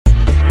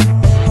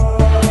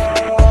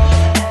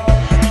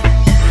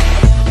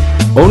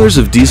Owners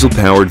of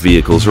diesel-powered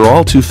vehicles are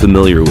all too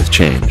familiar with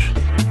change.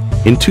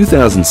 In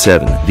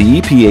 2007, the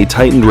EPA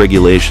tightened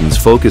regulations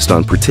focused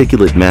on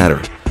particulate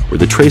matter, or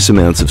the trace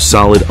amounts of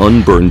solid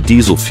unburned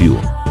diesel fuel.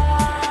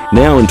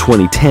 Now in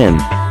 2010,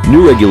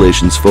 new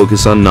regulations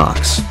focus on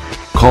NOx,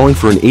 calling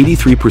for an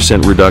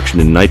 83%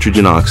 reduction in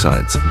nitrogen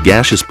oxides,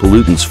 gaseous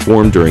pollutants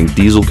formed during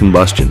diesel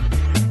combustion.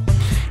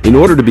 In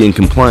order to be in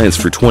compliance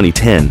for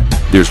 2010,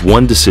 there's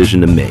one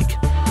decision to make: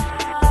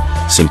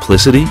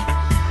 simplicity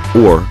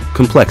or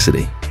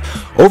complexity.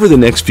 Over the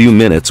next few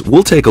minutes,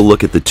 we'll take a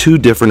look at the two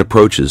different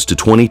approaches to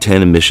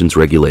 2010 emissions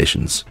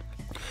regulations.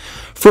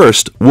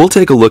 First, we'll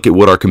take a look at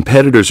what our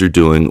competitors are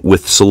doing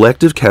with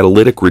selective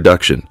catalytic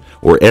reduction,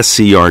 or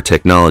SCR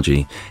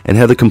technology, and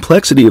how the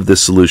complexity of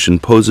this solution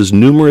poses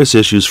numerous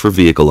issues for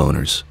vehicle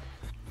owners.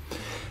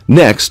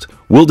 Next,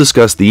 we'll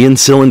discuss the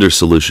in-cylinder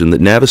solution that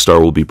Navistar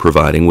will be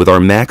providing with our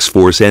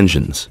MaxxForce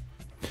engines.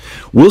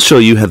 We'll show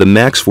you how the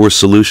MaxxForce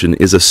solution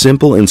is a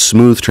simple and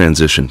smooth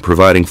transition,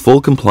 providing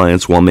full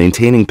compliance while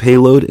maintaining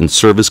payload and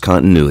service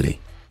continuity.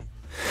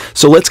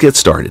 So let's get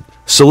started.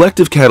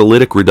 Selective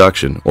catalytic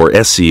reduction, or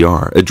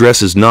SCR,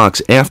 addresses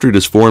NOx after it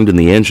is formed in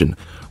the engine.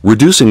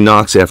 Reducing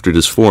NOx after it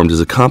is formed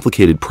is a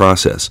complicated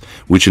process,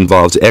 which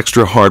involves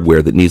extra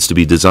hardware that needs to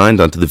be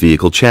designed onto the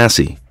vehicle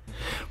chassis.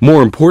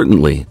 More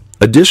importantly,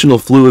 additional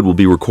fluid will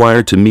be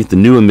required to meet the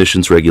new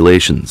emissions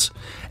regulations,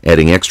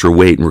 adding extra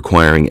weight and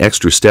requiring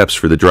extra steps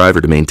for the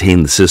driver to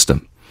maintain the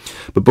system.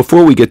 But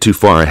before we get too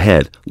far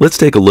ahead, let's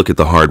take a look at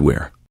the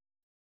hardware.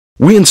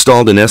 We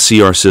installed an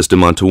SCR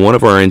system onto one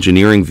of our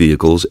engineering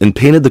vehicles and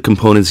painted the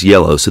components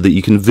yellow so that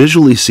you can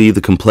visually see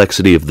the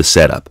complexity of the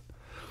setup.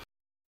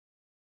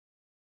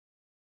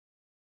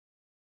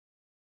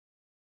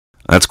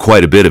 That's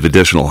quite a bit of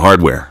additional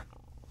hardware.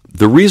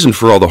 The reason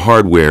for all the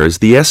hardware is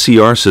the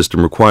SCR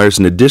system requires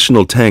an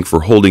additional tank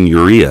for holding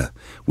urea,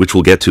 which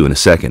we'll get to in a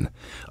second,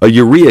 a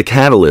urea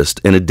catalyst,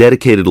 and a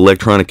dedicated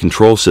electronic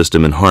control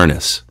system and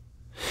harness.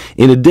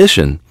 In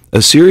addition,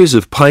 a series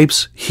of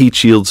pipes, heat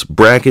shields,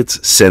 brackets,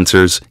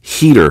 sensors,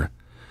 heater.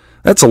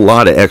 That's a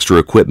lot of extra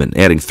equipment,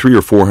 adding 300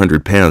 or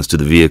 400 pounds to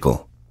the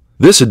vehicle.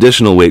 This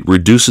additional weight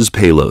reduces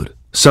payload,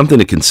 something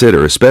to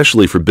consider,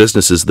 especially for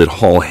businesses that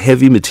haul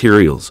heavy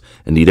materials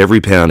and need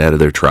every pound out of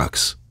their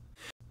trucks.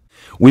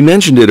 We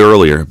mentioned it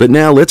earlier, but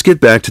now let's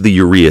get back to the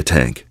urea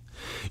tank.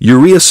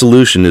 Urea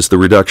solution is the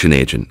reduction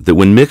agent that,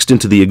 when mixed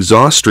into the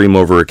exhaust stream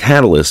over a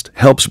catalyst,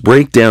 helps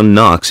break down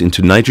NOx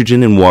into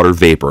nitrogen and water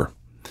vapor.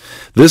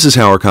 This is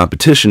how our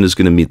competition is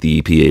going to meet the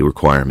EPA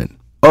requirement.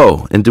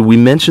 Oh, and did we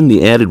mention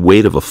the added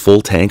weight of a full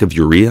tank of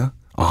urea?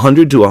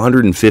 100 to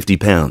 150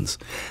 pounds.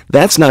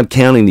 That's not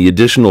counting the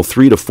additional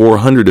 300 to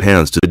 400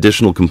 pounds to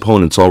additional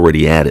components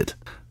already added.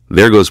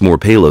 There goes more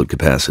payload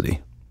capacity.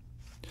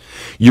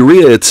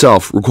 Urea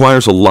itself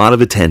requires a lot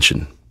of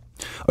attention.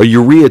 A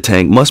urea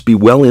tank must be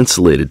well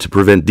insulated to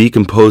prevent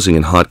decomposing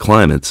in hot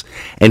climates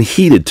and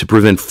heated to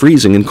prevent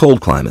freezing in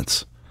cold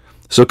climates.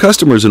 So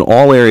customers in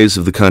all areas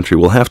of the country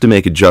will have to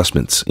make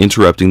adjustments,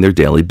 interrupting their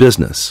daily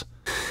business.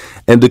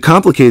 And to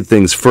complicate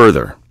things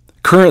further,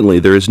 currently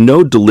there is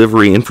no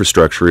delivery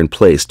infrastructure in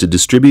place to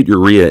distribute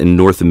urea in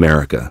North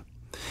America.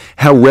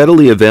 How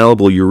readily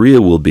available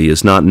urea will be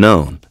is not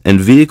known, and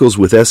vehicles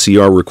with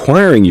SCR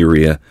requiring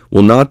urea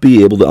will not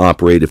be able to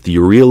operate if the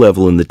urea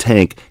level in the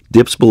tank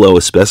dips below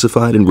a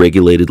specified and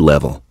regulated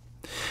level.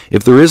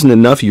 If there isn't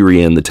enough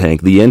urea in the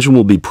tank, the engine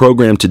will be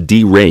programmed to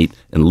derate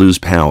and lose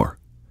power,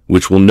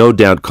 which will no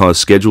doubt cause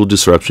schedule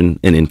disruption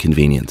and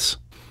inconvenience.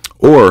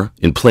 Or,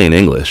 in plain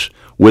English,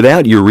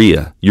 without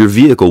urea, your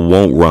vehicle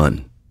won't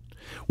run.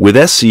 With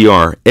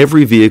SCR,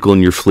 every vehicle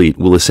in your fleet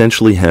will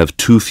essentially have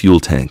 2 fuel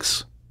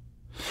tanks.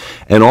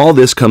 And all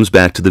this comes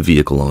back to the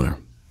vehicle owner: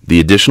 the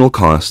additional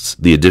costs,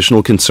 the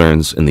additional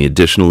concerns, and the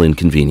additional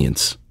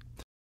inconvenience.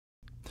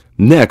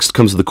 Next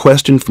comes the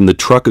question from the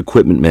truck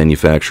equipment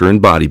manufacturer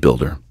and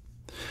bodybuilder.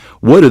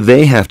 What do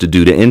they have to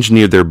do to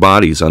engineer their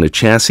bodies on a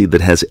chassis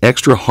that has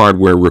extra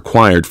hardware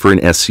required for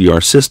an SCR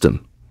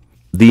system?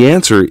 The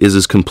answer is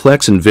as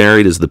complex and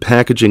varied as the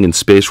packaging and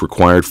space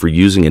required for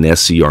using an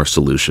SCR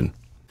solution.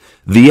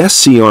 The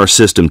SCR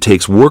system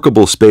takes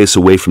workable space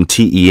away from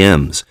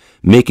TEMs,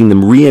 making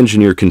them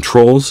re-engineer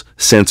controls,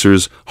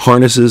 sensors,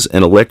 harnesses,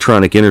 and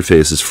electronic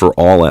interfaces for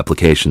all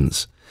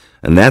applications.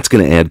 And that's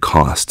going to add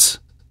costs.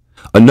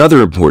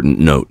 Another important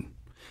note: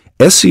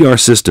 SCR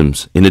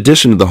systems, in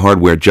addition to the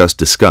hardware just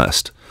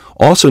discussed,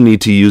 also need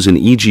to use an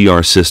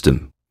EGR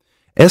system.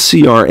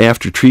 SCR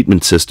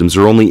after-treatment systems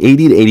are only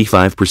 80 to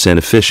 85%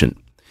 efficient.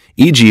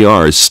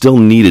 EGR is still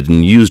needed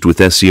and used with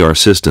SCR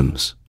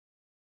systems.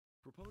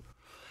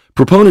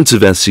 Proponents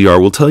of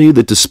SCR will tell you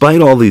that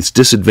despite all these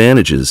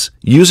disadvantages,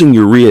 using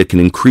urea can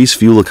increase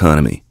fuel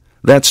economy.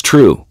 That's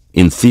true,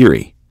 in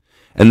theory.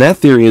 And that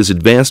theory is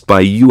advanced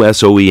by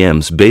US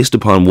OEMs based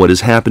upon what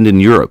has happened in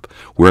Europe,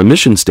 where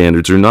emission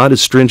standards are not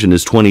as stringent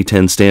as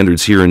 2010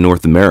 standards here in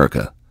North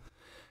America.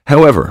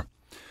 However,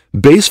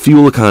 base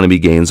fuel economy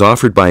gains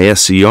offered by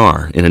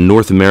SCR in a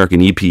North American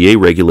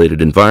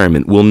EPA-regulated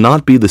environment will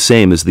not be the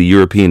same as the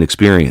European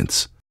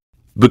experience.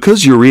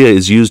 Because urea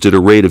is used at a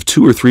rate of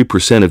 2 or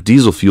 3% of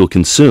diesel fuel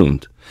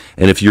consumed,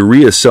 and if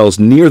urea sells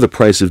near the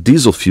price of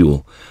diesel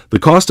fuel, the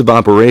cost of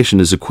operation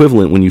is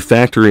equivalent when you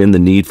factor in the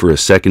need for a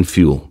second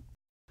fuel.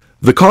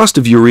 The cost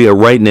of urea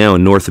right now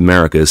in North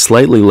America is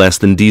slightly less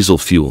than diesel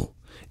fuel.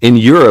 In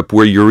Europe,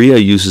 where urea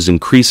use is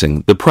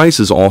increasing, the price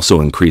is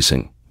also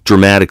increasing,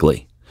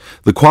 dramatically.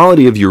 The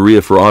quality of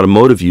urea for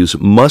automotive use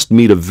must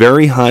meet a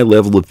very high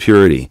level of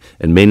purity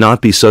and may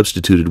not be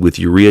substituted with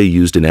urea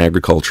used in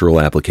agricultural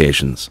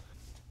applications.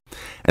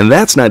 And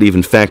that's not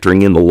even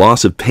factoring in the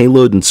loss of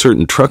payload in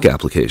certain truck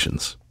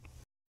applications.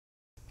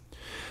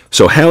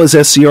 So how is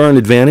SCR an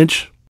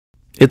advantage?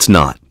 It's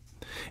not.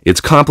 It's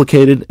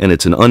complicated and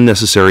it's an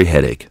unnecessary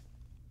headache.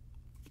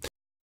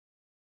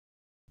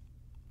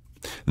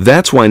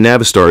 That's why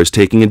Navistar is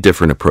taking a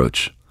different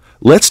approach.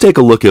 Let's take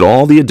a look at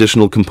all the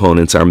additional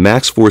components our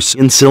MaxxForce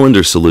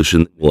in-cylinder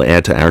solution will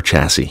add to our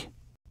chassis.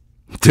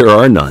 There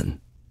are none.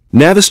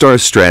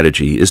 Navistar's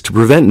strategy is to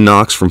prevent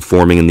NOx from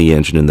forming in the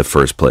engine in the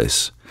first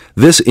place.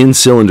 This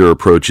in-cylinder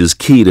approach is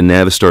key to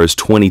Navistar's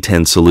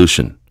 2010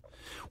 solution.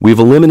 We've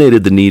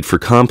eliminated the need for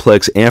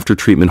complex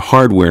after-treatment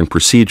hardware and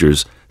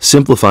procedures,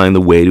 simplifying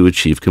the way to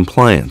achieve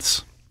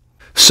compliance.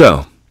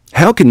 So,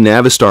 how can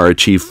Navistar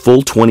achieve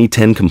full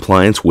 2010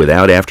 compliance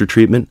without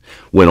aftertreatment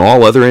when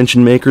all other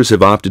engine makers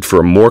have opted for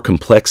a more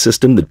complex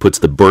system that puts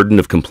the burden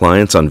of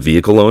compliance on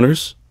vehicle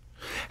owners?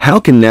 How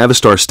can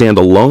Navistar stand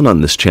alone on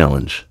this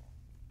challenge?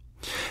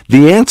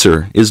 The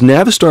answer is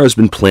Navistar has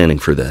been planning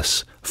for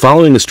this,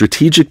 following a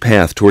strategic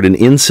path toward an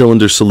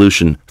in-cylinder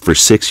solution for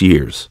 6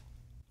 years.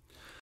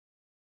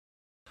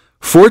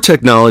 4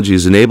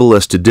 technologies enable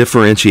us to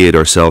differentiate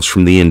ourselves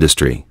from the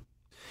industry: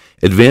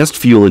 advanced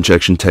fuel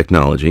injection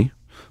technology,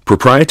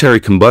 proprietary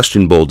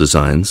combustion bowl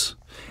designs,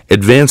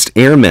 advanced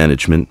air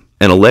management,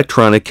 and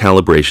electronic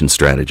calibration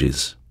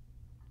strategies.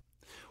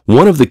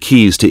 One of the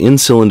keys to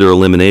in-cylinder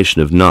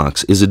elimination of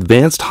NOx is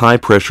advanced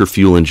high-pressure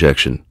fuel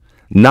injection.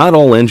 Not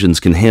all engines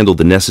can handle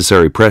the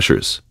necessary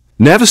pressures.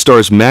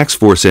 Navistar's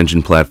MaxxForce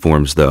engine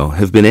platforms, though,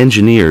 have been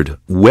engineered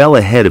well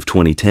ahead of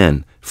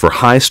 2010 for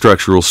high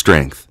structural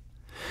strength.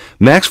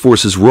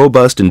 MaxxForce's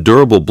robust and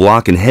durable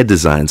block and head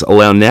designs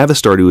allow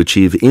Navistar to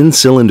achieve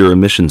in-cylinder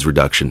emissions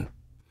reduction.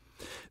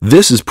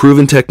 This is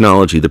proven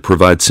technology that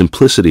provides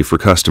simplicity for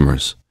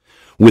customers.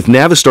 With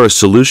Navistar's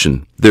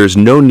solution, there is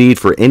no need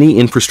for any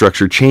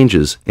infrastructure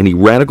changes, any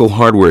radical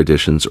hardware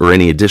additions, or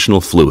any additional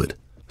fluid.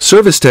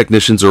 Service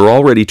technicians are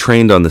already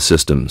trained on the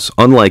systems,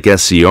 unlike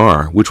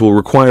SCR, which will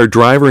require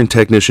driver and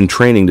technician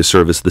training to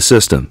service the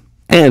system.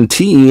 And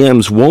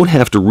TEMs won't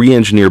have to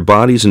re-engineer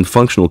bodies and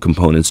functional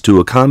components to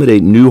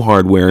accommodate new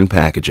hardware and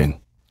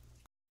packaging.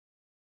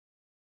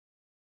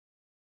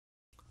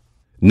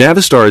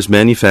 Navistar has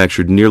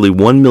manufactured nearly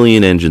 1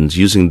 million engines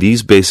using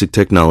these basic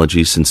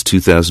technologies since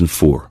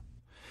 2004.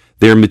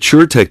 They are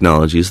mature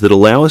technologies that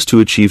allow us to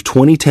achieve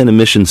 2010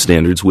 emission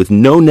standards with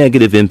no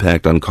negative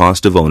impact on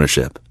cost of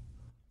ownership.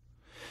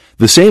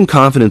 The same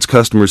confidence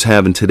customers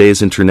have in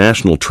today's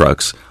international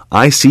trucks,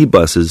 IC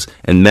buses,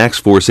 and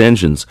MaxxForce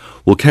engines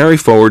will carry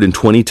forward in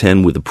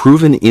 2010 with a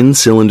proven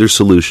in-cylinder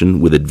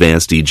solution with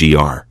advanced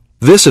EGR.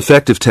 This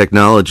effective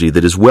technology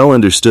that is well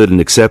understood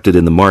and accepted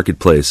in the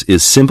marketplace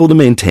is simple to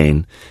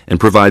maintain and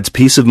provides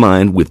peace of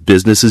mind with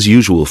business as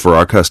usual for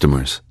our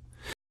customers.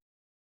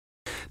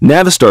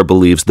 Navistar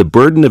believes the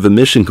burden of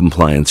emission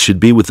compliance should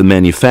be with the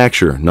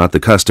manufacturer, not the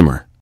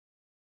customer.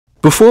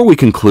 Before we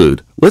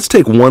conclude, let's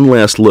take one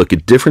last look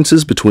at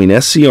differences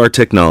between SCR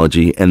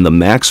technology and the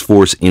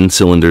MaxxForce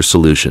in-cylinder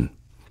solution.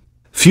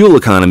 Fuel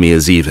economy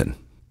is even.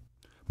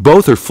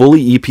 Both are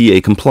fully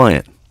EPA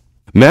compliant.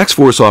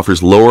 MaxxForce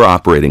offers lower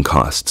operating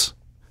costs.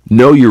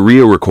 No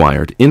urea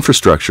required,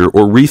 infrastructure,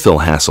 or refill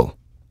hassle.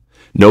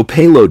 No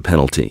payload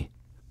penalty.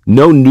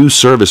 No new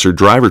service or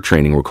driver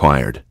training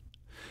required.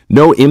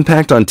 No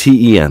impact on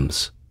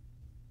TEMs.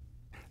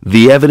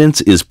 The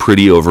evidence is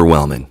pretty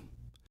overwhelming.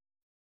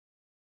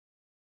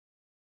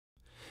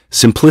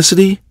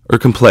 Simplicity or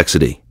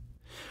complexity?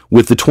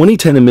 With the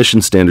 2010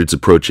 emission standards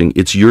approaching,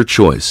 it's your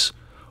choice.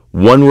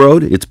 One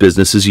road, it's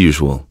business as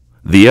usual.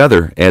 The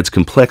other adds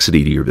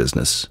complexity to your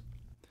business.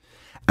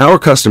 Our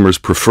customers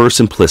prefer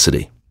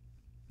simplicity.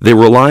 They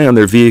rely on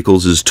their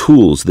vehicles as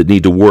tools that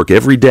need to work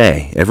every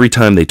day, every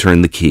time they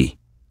turn the key.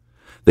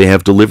 They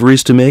have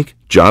deliveries to make,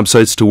 job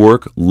sites to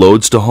work,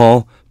 loads to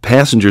haul,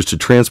 passengers to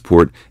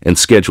transport, and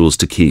schedules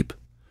to keep.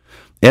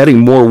 Adding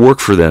more work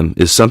for them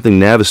is something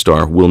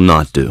Navistar will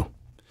not do.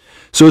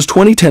 So as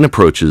 2010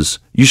 approaches,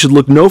 you should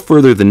look no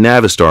further than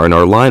Navistar and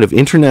our line of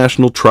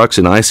international trucks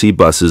and IC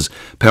buses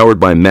powered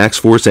by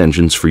MaxxForce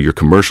engines for your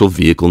commercial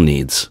vehicle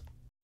needs.